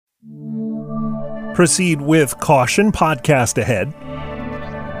Proceed with caution. Podcast ahead.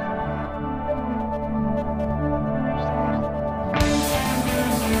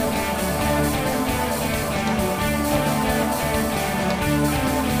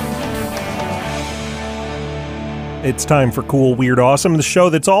 It's time for Cool, Weird, Awesome, the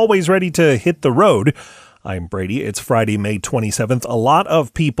show that's always ready to hit the road. I'm Brady. It's Friday, May 27th. A lot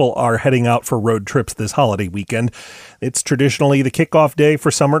of people are heading out for road trips this holiday weekend. It's traditionally the kickoff day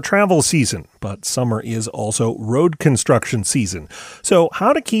for summer travel season, but summer is also road construction season. So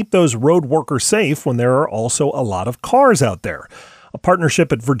how to keep those road workers safe when there are also a lot of cars out there? A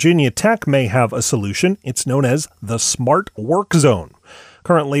partnership at Virginia Tech may have a solution. It's known as the Smart Work Zone.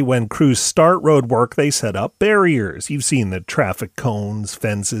 Currently, when crews start road work, they set up barriers. You've seen the traffic cones,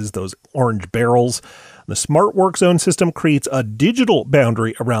 fences, those orange barrels. The Smart Work Zone system creates a digital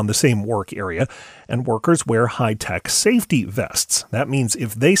boundary around the same work area, and workers wear high-tech safety vests. That means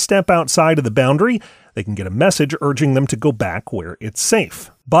if they step outside of the boundary, they can get a message urging them to go back where it's safe.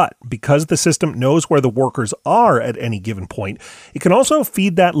 But because the system knows where the workers are at any given point, it can also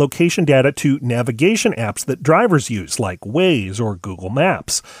feed that location data to navigation apps that drivers use, like Waze or Google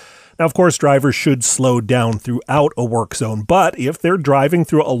Maps. Now, of course, drivers should slow down throughout a work zone, but if they're driving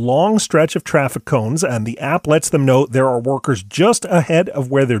through a long stretch of traffic cones and the app lets them know there are workers just ahead of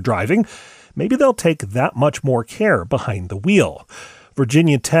where they're driving, maybe they'll take that much more care behind the wheel.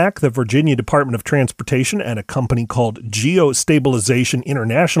 Virginia Tech, the Virginia Department of Transportation, and a company called Geostabilization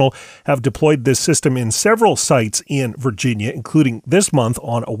International have deployed this system in several sites in Virginia, including this month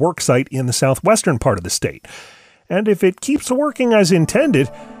on a work site in the southwestern part of the state. And if it keeps working as intended,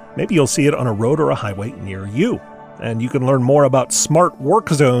 maybe you'll see it on a road or a highway near you. And you can learn more about smart work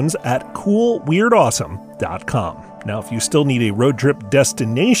zones at coolweirdawesome.com. Now, if you still need a road trip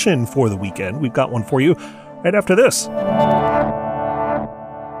destination for the weekend, we've got one for you right after this.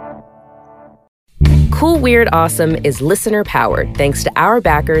 Cool, Weird, Awesome is listener-powered thanks to our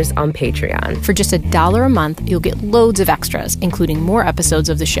backers on Patreon. For just $1 a month, you'll get loads of extras, including more episodes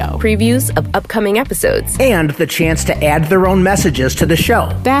of the show, previews of upcoming episodes, and the chance to add their own messages to the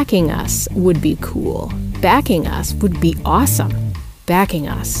show. Backing us would be cool. Backing us would be awesome. Backing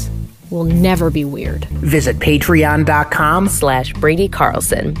us will never be weird. Visit patreon.com/Brady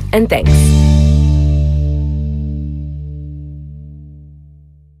Carlson. And thanks.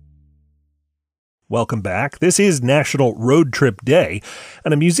 Welcome back. This is National Road Trip Day,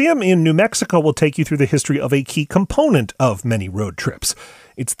 and a museum in New Mexico will take you through the history of a key component of many road trips.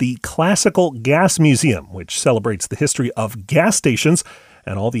 It's the Classical Gas Museum, which celebrates the history of gas stations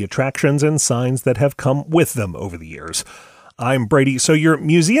and all the attractions and signs that have come with them over the years. I'm Brady. So your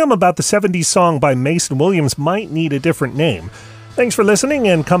museum about the 70s song by Mason Williams might need a different name. Thanks for listening,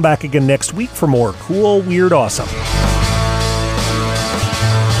 and come back again next week for more Cool, Weird, Awesome.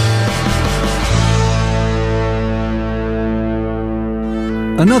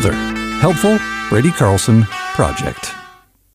 Another helpful Brady Carlson project.